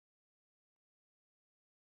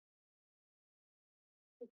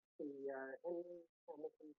the Henry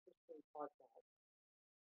Hamilton History podcast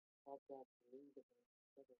to read about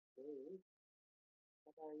several days.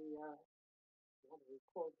 But I want to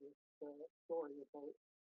record this story about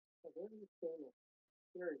a very famous,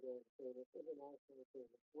 very famous, internationally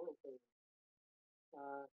famous, world famous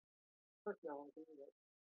uh, personality that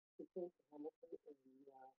became to Hamilton in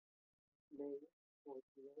May, towards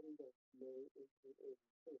the end of May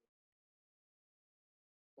 1882.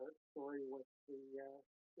 Our story with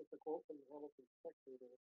the quote from Hamilton's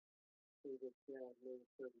spectator dated May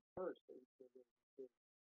 31st, 1882.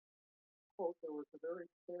 Quote, there was a very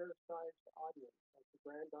fair-sized audience at the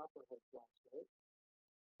Grand Opera House last night,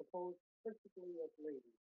 composed principally of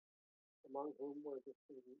ladies, among whom were the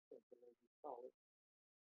students of the Ladies' College.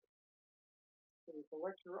 It was a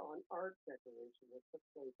lecture on art decoration that took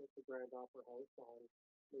place at the Grand Opera House on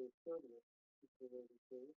May 30th,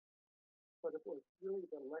 1882, but it was really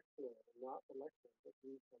the lecturer and not the lecture that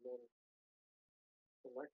drew so many.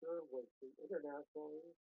 The lecturer was the internationally,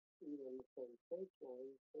 even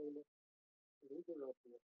sensationally famous leader of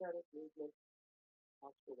the aesthetic movement,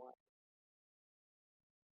 Oscar Wilde.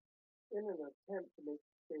 In an attempt to make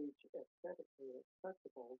the stage aesthetically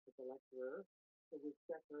acceptable to the lecturer, it was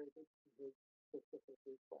decorated to his specific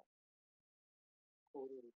request.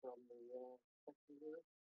 Quoting from the spectator,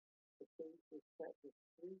 the stage was set with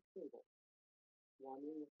three tables, one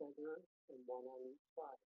in the center and one on each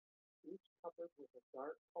side, each covered with a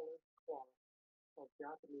dark-colored cloth of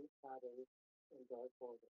Japanese pattern and dark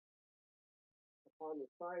borders. Upon the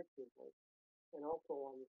side tables, and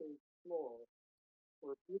also on the stage floor,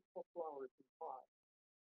 were beautiful flowers in pots,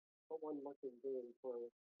 but one looked in vain for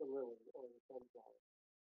the lily or the sunflower.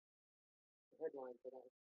 The headline for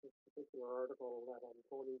this particular article that I'm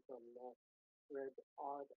quoting from read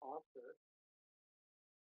Odd Oscar,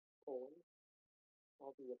 colon,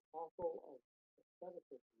 of the Apostle of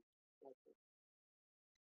Aestheticism lecture.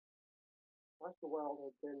 Oscar Wilde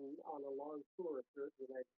had been on a long tour through the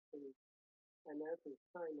United States, and as his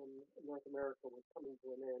time in North America was coming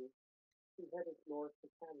to an end, he headed north to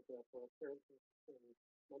Canada for appearances in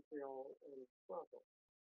Montreal and Toronto.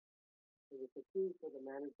 It was the key for the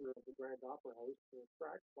manager of the Grand Opera House to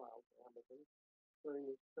attract Wilde to Hamilton during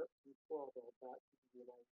his trip from Toronto back to the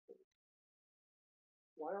United States.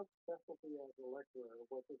 Wilde's specialty as a lecturer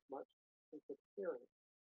was as much his appearance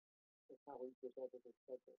as how he presented his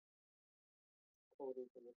subject. Quoting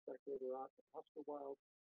from the spectator, Oscar Wilde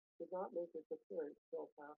did not make his appearance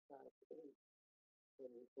till 8:30,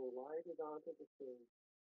 when he glided onto the stage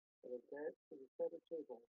and advanced to the center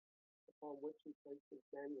table, upon which he placed his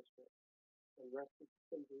manuscript and rested the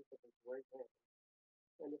fingers of his right hand,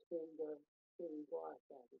 and assumed a stained glass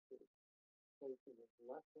attitude, placing his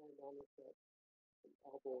left hand on his hip and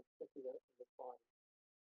elbows sticking out from his body.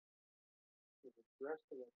 He was dressed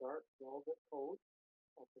in a dark velvet coat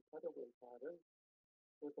of the cutaway pattern,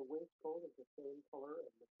 with a waistcoat of the same color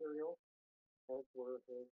and material as were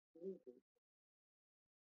his knee boots.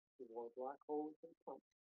 He wore black hose and pumps.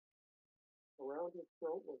 Around his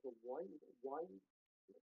throat was a wide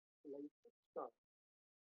lace scarf,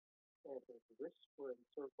 and his wrists were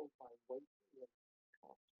encircled by white lace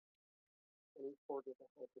cuffs, and he sported a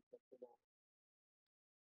handkerchief in mouth.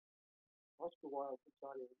 Oscar Wilde's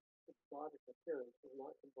exotic appearance was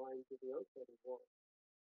not confined to the outfit he wore.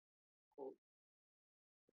 Quote,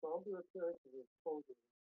 the somber appearance of his clothing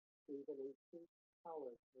gave an increased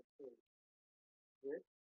pallor to his face, which,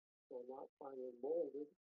 though not finely molded,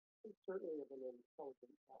 is certainly of an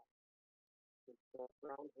intelligent type. His dark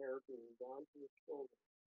brown hair being down to his shoulders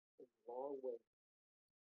in long waves,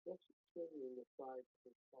 just shading the sides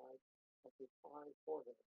of his high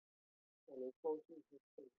forehead, and enclosing his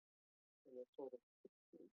face in a sort of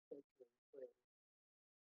 16th century frame.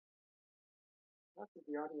 After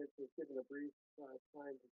the audience was given a brief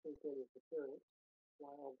time to take in his appearance,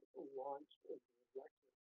 Wilde launched into his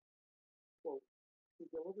lecture. Quote, he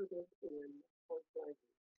delivered it in French language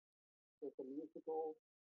with a musical,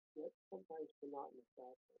 yet sometimes monotonous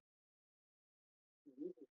accent. He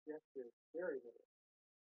uses gestures very little,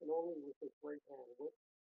 and only with his right hand, which,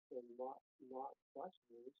 when not thus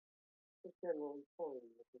used, is generally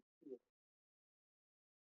toying with his heel.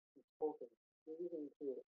 He spoke in scathing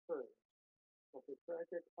terms of the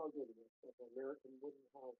tragic ugliness of American wooden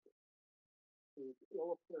houses, whose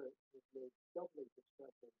ill appearance was made doubly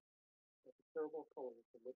distressing by the terrible colors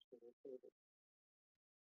in which they were painted.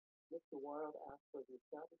 Mr. Wilde asked for the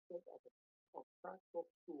establishment of practical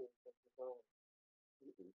schools of design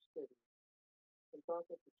in each city, and thought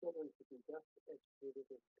that the children should be best educated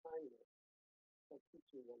in kindness by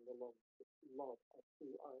teaching them the love of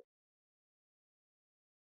true art.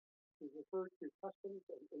 He was referred to customs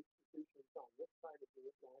and institutions on this side of the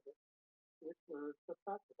Atlantic which were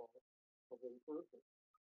susceptible of improvement,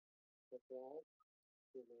 such as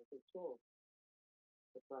the American sword,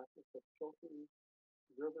 the practice of choking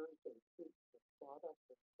rivers and creeks with sawdust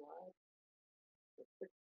and slag, the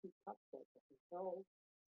fixed teacups at the hotels,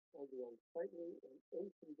 and the unsightly and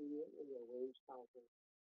inconveniently arranged houses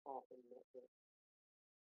often met with.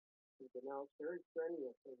 He denounced very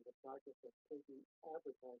strenuously the practice of taking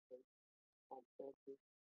advertisements on fences,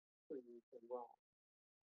 trees, and rocks.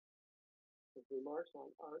 His remarks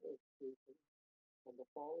on art education and the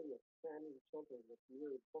folly of cramming children with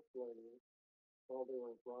mere book learning while they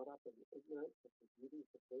were brought up in ignorance of the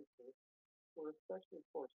beauties of nature were especially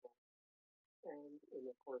forceful and in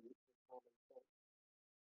accordance with common sense.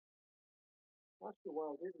 Oscar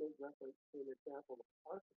Wilde did make reference to an example of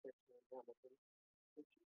architecture in Hamilton,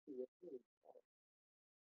 which he approved of,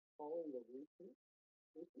 calling the recently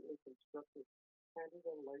constructed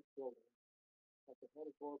Canada-like building at the head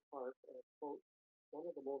of Grove Park as, quote, one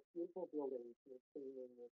of the most beautiful buildings he has seen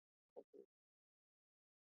in this country.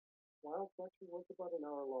 Wilde's lecture was about an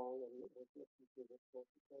hour long and it was listened to with close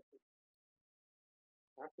attention.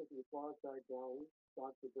 After the applause died down,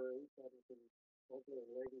 Dr. Burns, editor of the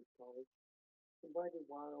Ladies' College, invited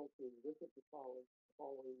Wilde to visit the college the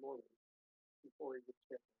following morning before he would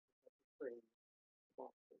step on the train to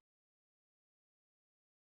Boston.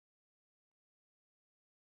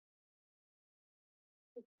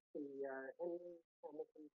 The Henry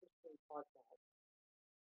Hamilton History podcast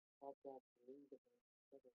named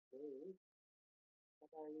of a name,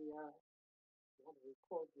 but I want to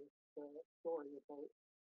record this story about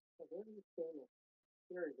a very famous,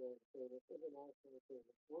 very, very famous, internationally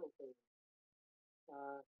famous, world famous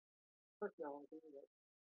personality that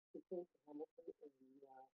became to Hamilton in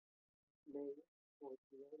May, towards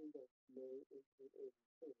the end of May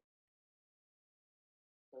 1882.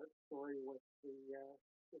 Our story was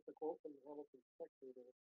with the quote from the Hamilton Spectator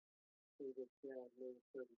dated May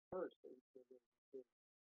 31st, 1882.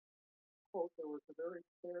 Quote, there was a very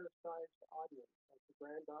fair-sized audience at the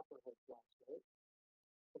Grand Opera House last night,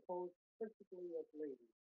 composed principally of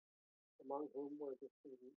ladies, among whom were the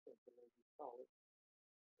students of the Ladies' College.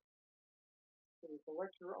 It was a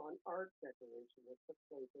lecture on art decoration that took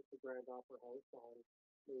place at the Grand Opera House on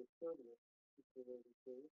May 30th,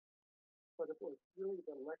 1882, but it was really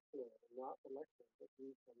the lecturer, not the lecture, that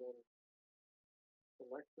used the name. The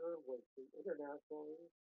lecturer was the internationally,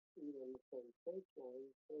 even sensationally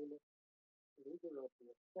famous leader of the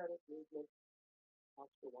aesthetic movement,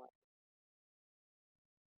 Oscar Wilde.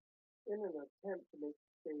 In an attempt to make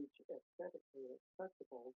the stage aesthetically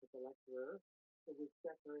accessible to the lecturer, it was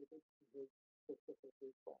decorated to his specific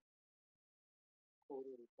request.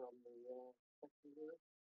 Quoting from the Spectator,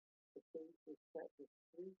 the stage was set with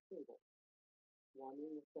three tables, one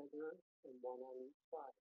in the center and one on each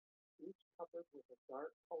side, each covered with a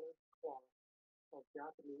dark colored cloth of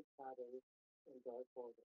Japanese pattern and dark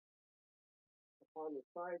border. Upon the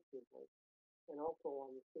side tables, and also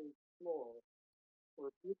on the stage floor,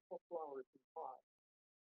 were beautiful flowers in pots,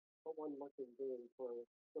 but one looked in vain for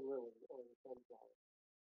the lily or the sunflower.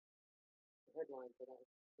 The headline for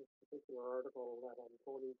this particular article that I'm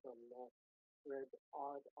quoting from read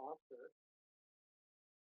Odd Oscar,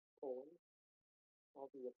 colon, of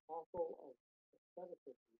the Apostle of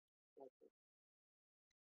Aestheticism lecture.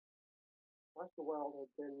 Oscar Wilde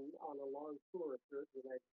had been on a long tour through the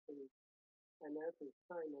United States, and as his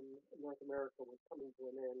time in North America was coming to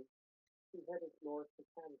an end, he headed north to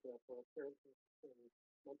Canada for appearances in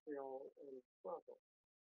Montreal and Toronto.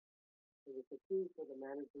 It was the key for the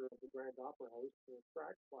manager of the Grand Opera House to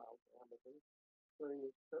attract Wilde to Hamilton during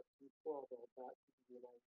his trip from Toronto back to the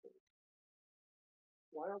United States.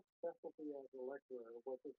 Wilde's specialty as a lecturer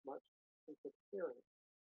was as much his appearance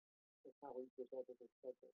as how he presented his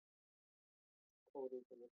subject. Quoted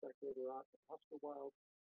from the Spectator, Oscar Wilde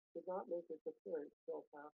did not make his appearance till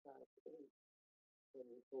 8:30, when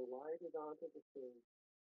he glided onto the stage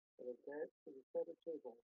and advanced to the center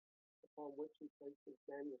table, upon which he placed his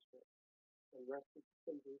manuscript and rested the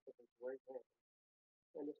fingers of his right hand,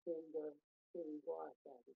 and assumed a stained glass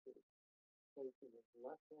attitude, placing his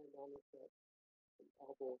left hand on his hip and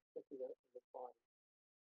elbows sticking out from his body.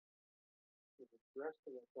 He was dressed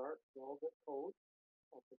in a dark velvet coat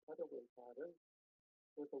of the cutaway pattern,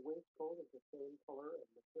 with a waistcoat of the same color and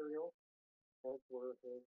material as were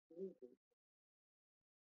his sleeve boots.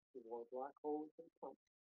 He wore black hose and pumps.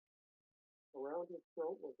 Around his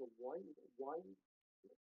throat was a wide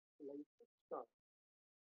lace scarf,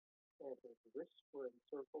 and his wrists were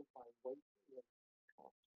encircled by white lace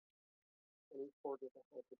cuffs, and he sported a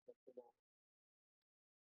handkerchief to that.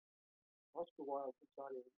 Oscar Wilde's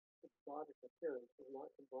exotic appearance was not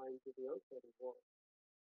confined to the outside of work.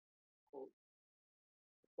 Quote,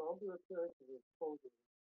 the somber appearance of his clothing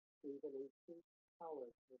gave an increased pallor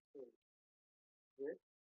to his face, which,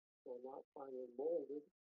 though not finely molded,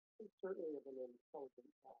 is certainly of an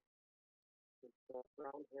intelligent type, his dark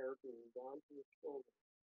brown hair being down to his shoulders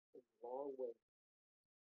in long waves,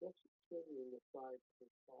 just shading the sides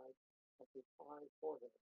of his high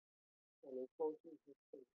forehead and enclosing his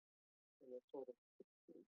face in a sort of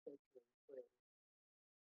 16th century frame.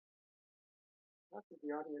 After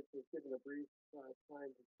the audience was given a brief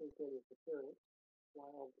time to take in his appearance,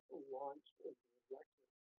 Wilde launched into his lecture.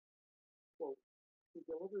 Quote, he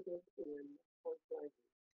delivered it in short language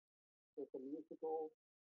with a musical,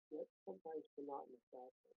 yet sometimes monotonous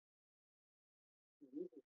accent. He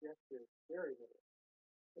uses gestures very little,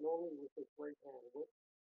 and only with his right hand, which,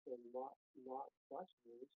 when not thus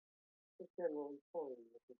used, is generally toying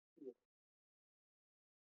with his heel.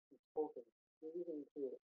 He spoke in scathing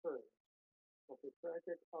terms of the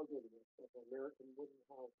tragic ugliness of American wooden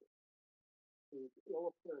houses, whose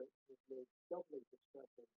ill appearance was made doubly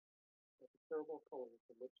distressing by the terrible colors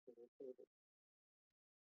in which they were painted.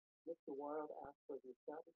 Mr. Wilde asked for the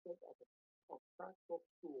establishment of practical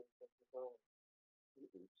schools of design in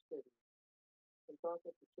each city, and thought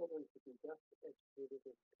that the children could be best educated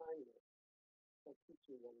in kindness by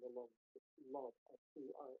teaching them the love of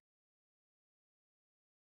true art.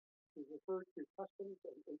 He referred to customs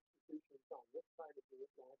and institutions on this side of the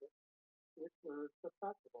Atlantic which were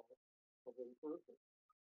susceptible of improvement,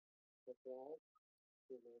 such as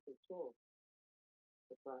the American stove,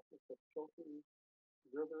 the practice of choking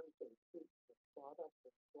rivers and creeks with sawdust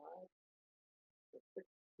and slag, the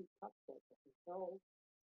fixed teacups at the hotels,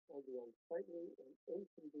 and the unsightly and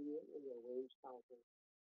inconveniently arranged houses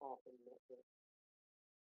often met with.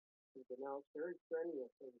 He denounced very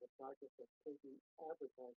strenuously the practice of taking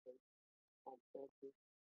advertisements on fences,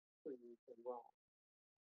 trees, and rocks.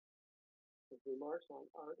 His remarks on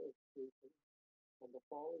art education and the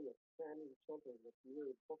folly of cramming children with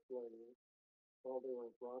mere book learning while they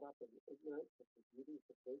were brought up in ignorance of the beauties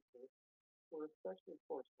of nature were especially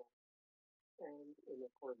forceful and in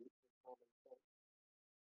accordance with common sense.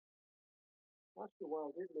 Oscar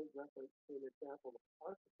Wilde did make reference to an example of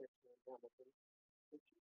architecture in Hamilton, which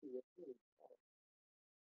he approved of,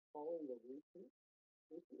 calling the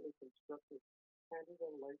recently constructed Canada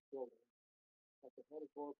Light building at the head of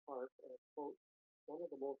Gore Park as, quote, one of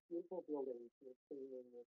the most beautiful buildings we have seen in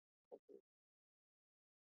this country.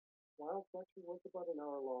 Wilde's lecture was about an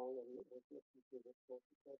hour long and it was listened to with close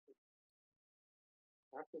attention.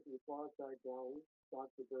 After the applause died down,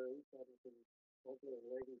 Dr. Burns, that is the President of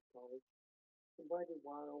Ladies College, invited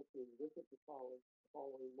Wilde to visit the college the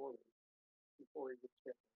following morning before he would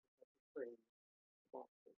schedule.